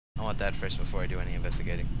want that first before I do any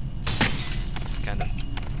investigating. Kind of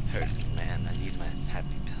hurt. Man, I need my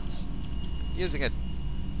happy pills. Using it.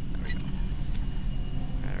 There we go.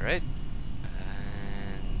 Alright.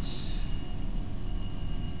 And...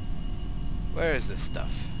 where is this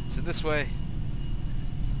stuff? Is it this way?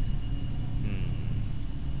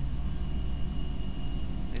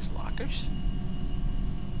 These lockers?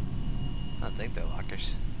 I don't think they're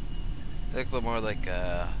lockers. They look a little more like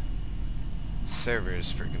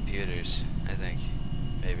servers for computers, I think.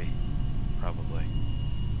 Maybe. Probably.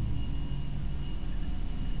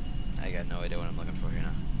 I got no idea what I'm looking for here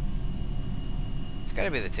now. It's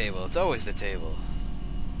gotta be the table. It's always the table.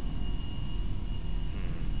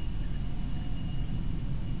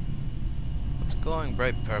 What's glowing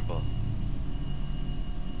bright purple?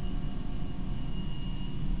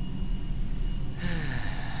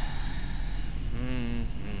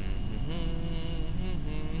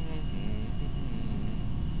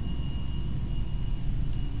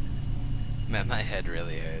 Man, my head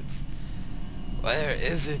really hurts. Where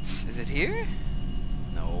is it? Is it here?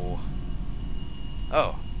 No.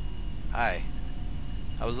 Oh. Hi.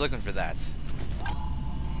 I was looking for that.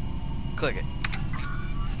 Click it.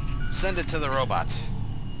 Send it to the robot.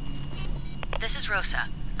 This is Rosa.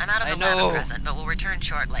 I'm out of the lab at present, but will return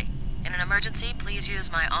shortly. In an emergency, please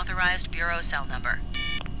use my authorized bureau cell number.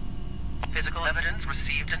 Physical evidence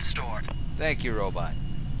received and stored. Thank you, robot.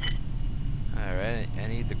 Alright, I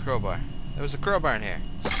need the crowbar. There was a crowbar in here.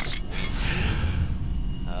 Sweet.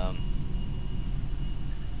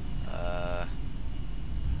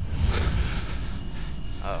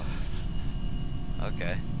 Oh.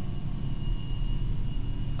 Okay.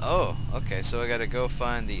 Oh, okay, so I gotta go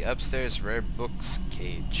find the upstairs rare books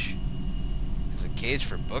cage. There's a cage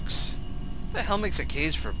for books? What the hell makes a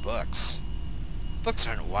cage for books? Books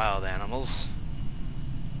aren't wild animals.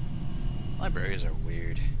 Libraries are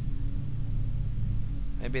weird.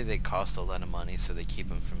 Maybe they cost a lot of money, so they keep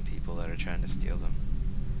them from people that are trying to steal them.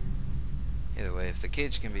 Either way, if the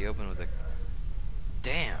cage can be opened with a...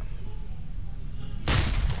 Damn!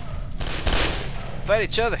 Fight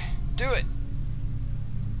each other! Do it!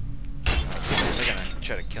 They're gonna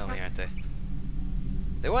try to kill me, aren't they?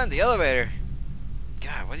 They went in the elevator!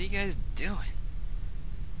 God, what are you guys doing?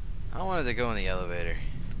 I wanted to go in the elevator.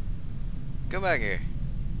 Go back here.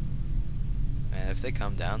 Man, if they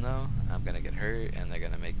come down though, I'm gonna get hurt and they're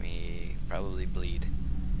gonna make me probably bleed.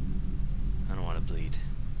 I don't want to bleed.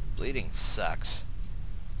 Bleeding sucks.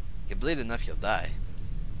 You bleed enough, you'll die.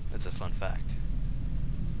 That's a fun fact.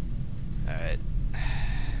 Alright.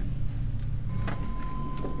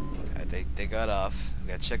 Alright, they got off. We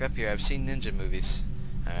gotta check up here. I've seen ninja movies.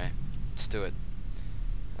 Alright, let's do it.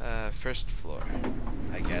 First floor,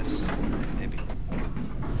 I guess. Maybe.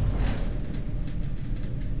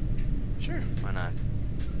 Sure, why not?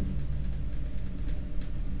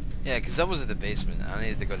 Yeah, because I was at the basement. I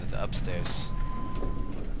needed to go to the upstairs.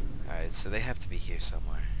 Alright, so they have to be here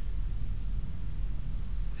somewhere.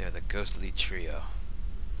 They're the ghostly trio.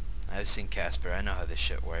 I've seen Casper. I know how this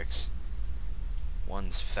shit works.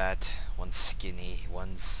 One's fat, one's skinny,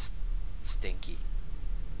 one's stinky.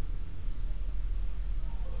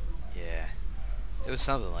 Yeah. It was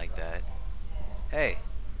something like that. Hey.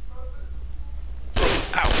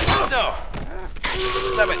 Ow! No!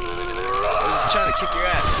 Stop it! I was trying to kick your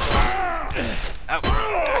ass. Ow!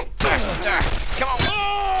 Come on!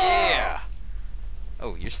 Yeah!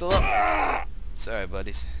 Oh, you're still up? Sorry,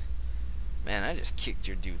 buddies. Man, I just kicked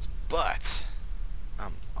your dude's butts.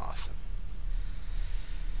 I'm awesome.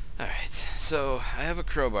 Alright, so I have a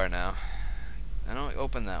crowbar now. I don't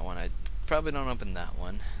open that one. I probably don't open that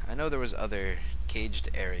one. I know there was other caged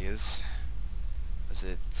areas. Was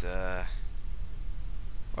it,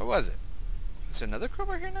 where was it? Is there another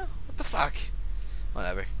crowbar here now? What the fuck?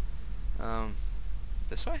 Whatever.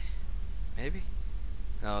 This way? Maybe?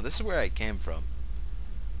 No, this is where I came from.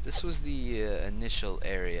 This was the initial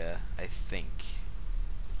area, I think.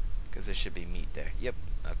 Because there should be meat there. Yep,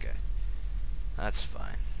 okay. That's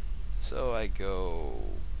fine. So I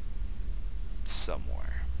go...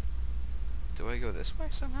 somewhere. Do I go this way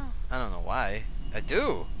somehow? I don't know why. I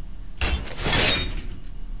do!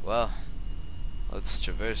 Well, let's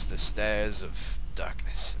traverse the stairs of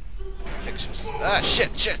darkness and pictures. Ah,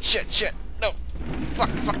 shit! No! Fuck!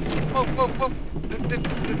 Move!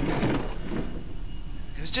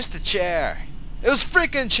 It was just a chair. It was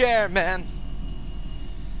freaking chair, man!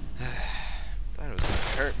 Thought it was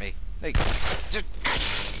gonna hurt me. Hey,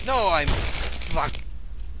 no, I'm... Fuck.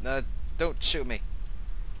 Don't shoot me.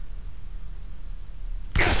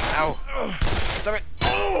 Ow. Stop it.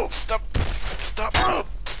 Stop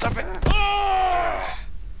it.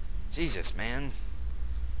 Jesus, man.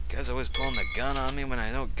 Guys always pulling the gun on me when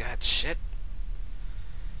I don't got shit.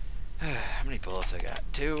 How many bullets I got?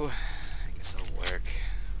 2. I guess it'll work.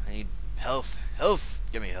 I need health. Health!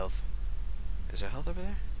 Give me health. Is there health over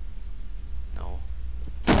there? No.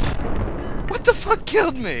 What the fuck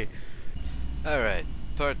killed me? Alright.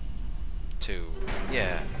 Part 2.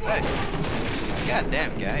 Yeah. Hey!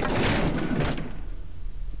 Goddamn guy.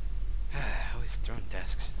 Always throwing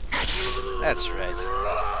desks. That's right.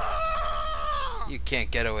 You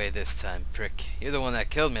can't get away this time, prick. You're the one that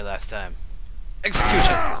killed me last time.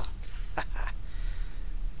 Execution!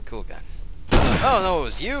 Cool gun. Oh no, it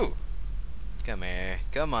was you! Come here.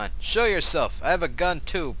 Come on. Show yourself. I have a gun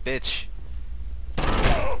too, bitch.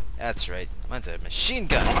 That's right. Mine's a machine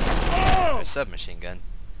gun. Or a submachine gun.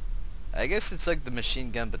 I guess it's like the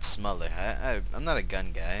machine gun but smaller. I'm not a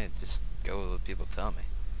gun guy. I just go with what people tell me.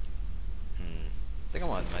 I think I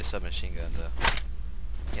want my submachine gun though.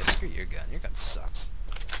 Yeah, screw your gun. Your gun sucks.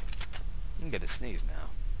 I'm gonna sneeze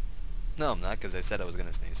now. No, I'm not, because I said I was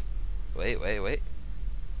gonna sneeze. Wait.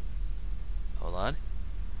 Hold on.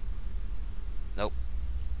 Nope.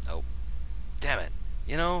 Damn it.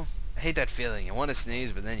 You know, I hate that feeling. You want to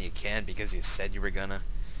sneeze, but then you can't because you said you were gonna.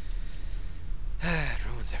 It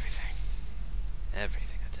ruins everything.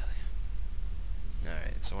 Everything, I tell you.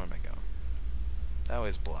 Alright, so where am I going? That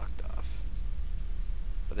was blocked off.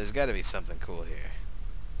 But there's gotta be something cool here.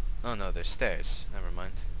 Oh no, there's stairs. Never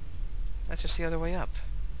mind. That's just the other way up.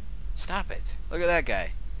 Stop it. Look at that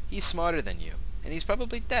guy. He's smarter than you. And he's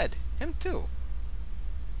probably dead. Him too.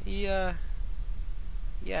 Yeah.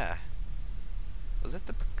 Was that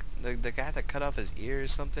the guy that cut off his ear or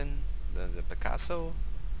something? The Picasso?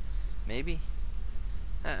 Maybe?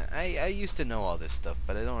 I used to know all this stuff,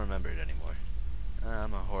 but I don't remember it anymore.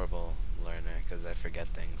 I'm a horrible learner because I forget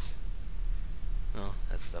things. Oh,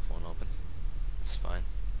 that stuff won't open. It's fine.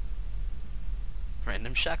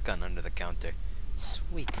 Random shotgun under the counter.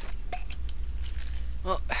 Sweet.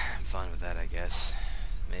 Well, I'm fine with that, I guess.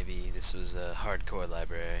 Maybe this was a hardcore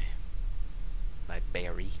library.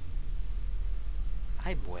 Library.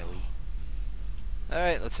 Hi, boy.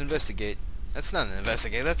 Alright, let's investigate. That's not an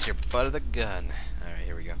investigate, that's your butt of the gun. Alright,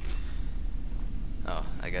 here we go. Oh,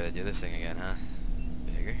 I gotta do this thing again, huh?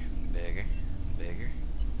 Bigger.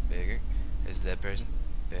 There's the dead person.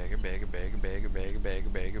 Bigger.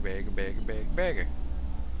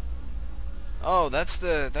 Oh, that's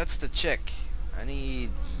the chick. I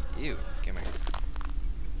need you. Come here.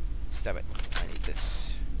 Stop it. I need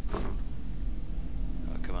this. Oh,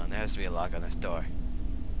 come on. There has to be a lock on this door.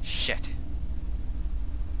 Shit.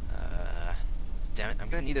 Damn it. I'm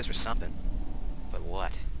gonna need this for something. But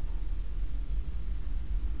what?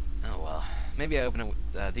 Oh, well. Maybe I open it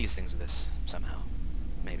with these things with this somehow.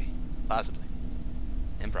 Maybe. Possibly.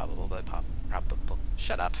 Improbable, but probable.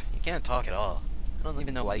 Shut up. You can't talk at all. I don't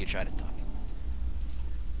even know why you try to talk.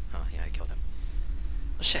 Oh, yeah, I killed him.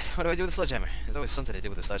 Well, shit. What do I do with the sledgehammer? There's always something to do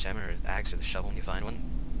with the sledgehammer or the axe or the shovel when you find one.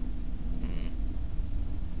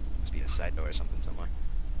 Must be a side door or something somewhere.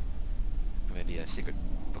 Or maybe a secret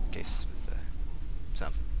bookcase with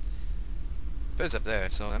something. But it's up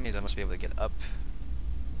there, so that means I must be able to get up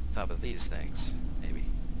top of these things. Maybe.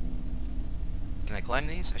 Can I climb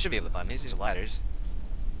these? I should be able to climb these. These are ladders.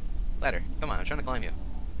 Ladder. Come on, I'm trying to climb you.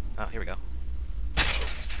 Oh, here we go.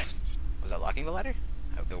 Was that locking the ladder?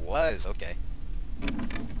 Oh, it was. Okay.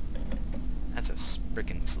 That's a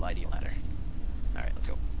frickin' slidey ladder. Alright, let's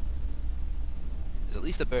go. There's at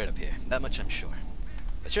least a bird up here. That much I'm sure.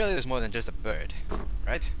 But surely there's more than just a bird.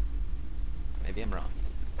 Right? Maybe I'm wrong.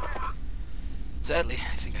 Sadly,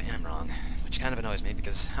 I think I am wrong. Which kind of annoys me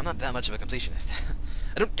because I'm not that much of a completionist.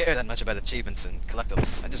 I don't care that much about achievements and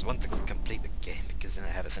collectibles. I just want to complete the game because then I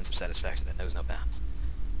have a sense of satisfaction that knows no bounds.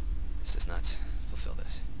 This does not fulfill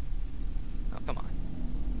this. Oh, come on.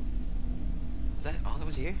 Was that all that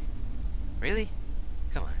was here? Really?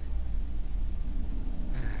 Come on.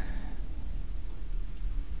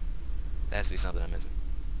 There has to be something I'm missing.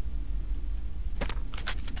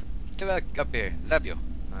 Get back up here. Zap you.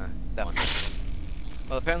 That one.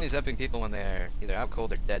 Well, apparently zapping people when they're either out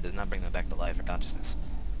cold or dead does not bring them back to life or consciousness.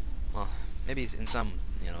 Well, maybe in some,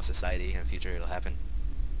 society in the future it'll happen.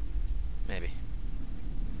 Maybe.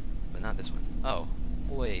 But not this one. Oh,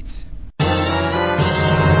 wait.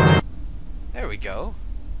 There we go.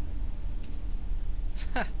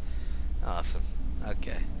 Awesome.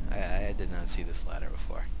 Okay. I did not see this ladder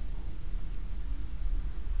before.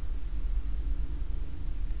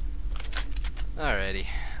 Alrighty.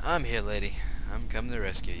 I'm here, lady. I'm coming to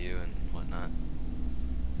rescue you and whatnot.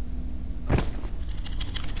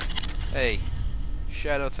 Hey.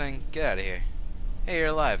 Shadow thing, get out of here. Hey, you're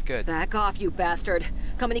alive. Good. Back off, you bastard.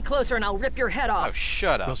 Come any closer and I'll rip your head Oh, off.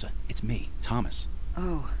 shut up. Rosa, it's me, Thomas.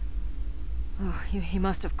 Oh. Oh, he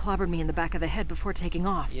must have clobbered me in the back of the head before taking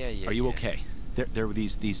off. Yeah, yeah. Are you okay? There were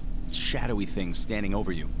these shadowy things standing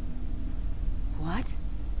over you. What?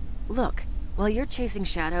 Look, while you're chasing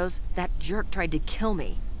shadows, that jerk tried to kill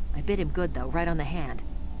me. I bit him good, though, right on the hand.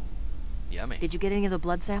 Yummy. Did you get any of the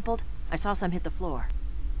blood sampled? I saw some hit the floor.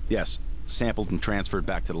 Yes, sampled and transferred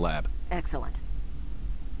back to the lab. Excellent.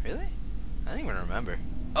 Really? I don't even remember.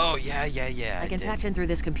 Oh, yeah. I can did. patch in through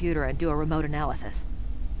this computer and do a remote analysis.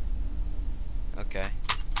 Okay.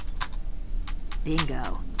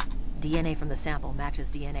 Bingo. DNA from the sample matches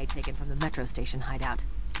DNA taken from the metro station hideout.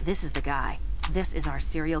 This is the guy. This is our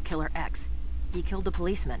serial killer X. He killed a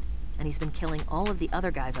policeman, and he's been killing all of the other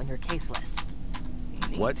guys on your case list.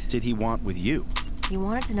 Neat. What did he want with you? He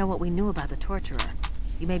wanted to know what we knew about the torturer.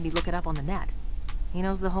 He made me look it up on the net. He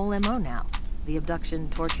knows the whole MO now. The abduction,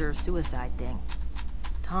 torture, suicide thing.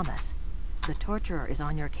 Thomas, the torturer is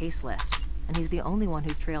on your case list, and he's the only one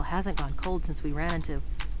whose trail hasn't gone cold since we ran into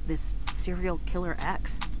this serial killer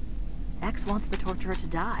X. X wants the torturer to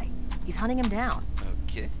die. He's hunting him down.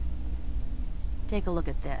 Okay. Take a look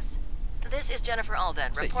at this. This is Jennifer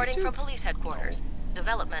Alden, Is that reporting YouTube? from police headquarters.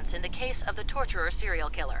 Developments in the case of the torturer serial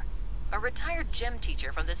killer. A retired gym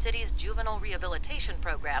teacher from the city's juvenile rehabilitation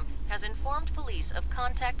program has informed police of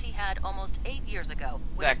contact he had almost 8 years ago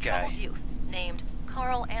with That a guy. troubled youth named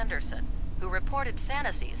Carl Anderson, who reported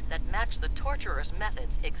fantasies that match the torturer's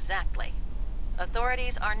methods exactly.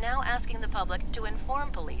 Authorities are now asking the public to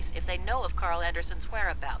inform police if they know of Carl Anderson's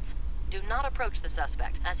whereabouts. Do not approach the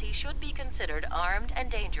suspect, as he should be considered armed and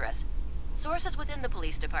dangerous. Sources within the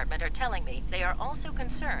police department are telling me they are also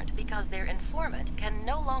concerned because their informant can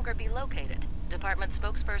no longer be located. Department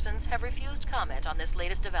spokespersons have refused comment on this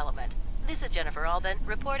latest development. This is Jennifer Alden,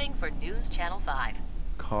 reporting for News Channel 5.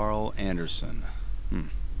 Carl Anderson. The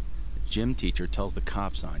gym teacher tells the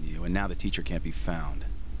cops on you, and now the teacher can't be found.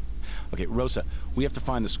 Okay, Rosa, we have to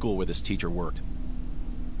find the school where this teacher worked.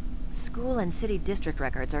 School and city district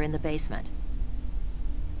records are in the basement.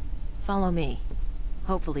 Follow me.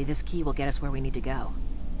 Hopefully this key will get us where we need to go.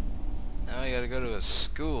 Now we gotta go to a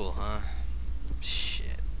school, huh? Shit.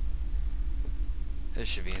 This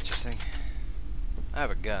should be interesting. I have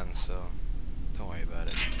a gun, so don't worry about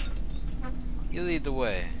it. You lead the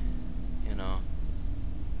way. You know.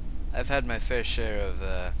 I've had my fair share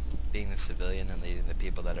of being the civilian and leading the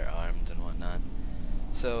people that are armed and whatnot.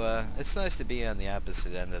 So it's nice to be on the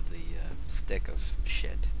opposite end of the stick of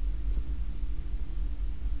shit.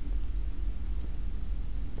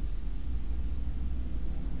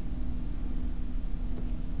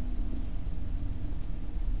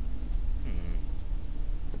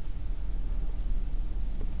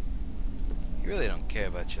 You really don't care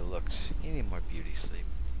about your looks. You need more beauty sleep.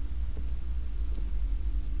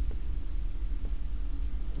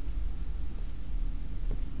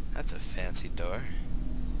 That's a fancy door.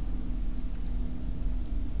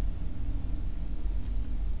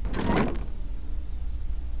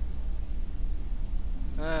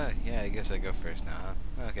 Yeah, I guess I go first now,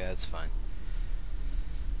 huh? Okay, that's fine.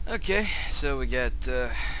 Okay, so we got,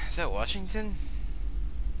 is that Washington?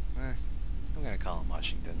 I'm gonna call him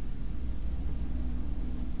Washington.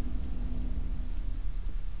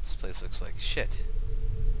 This place looks like shit.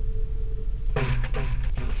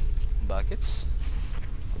 Buckets?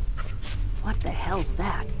 What the hell's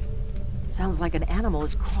that? Sounds like an animal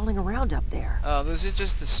is crawling around up there. Oh, those are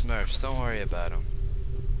just the Smurfs. Don't worry about them.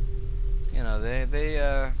 You know,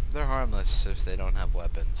 they're harmless if they don't have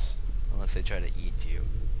weapons, unless they try to eat you.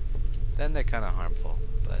 Then they're kind of harmful.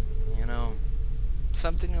 But you know,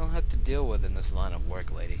 something you'll have to deal with in this line of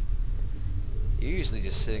work, lady. You're usually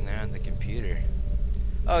just sitting there on the computer.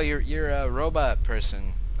 Oh, you're a robot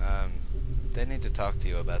person. They need to talk to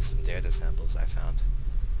you about some data samples I found.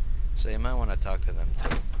 So you might want to talk to them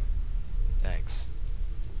too. Thanks.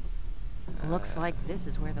 Looks like this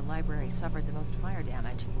is where the library suffered the most fire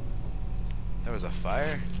damage. There was a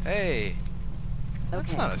fire? Hey!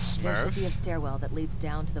 That's not a There Smurf. should be a stairwell that leads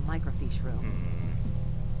down to the microfiche room.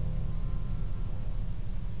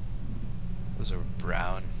 Those are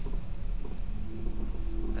brown.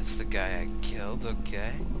 That's the guy I killed,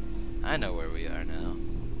 okay. I know where we are now.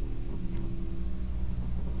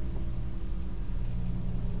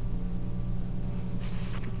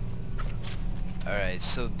 Alright,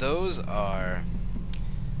 so those are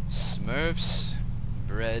Smurfs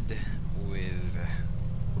bred with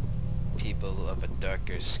people of a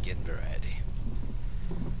darker skin variety.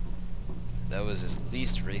 That was as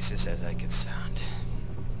least racist as I could sound.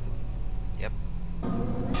 Yep.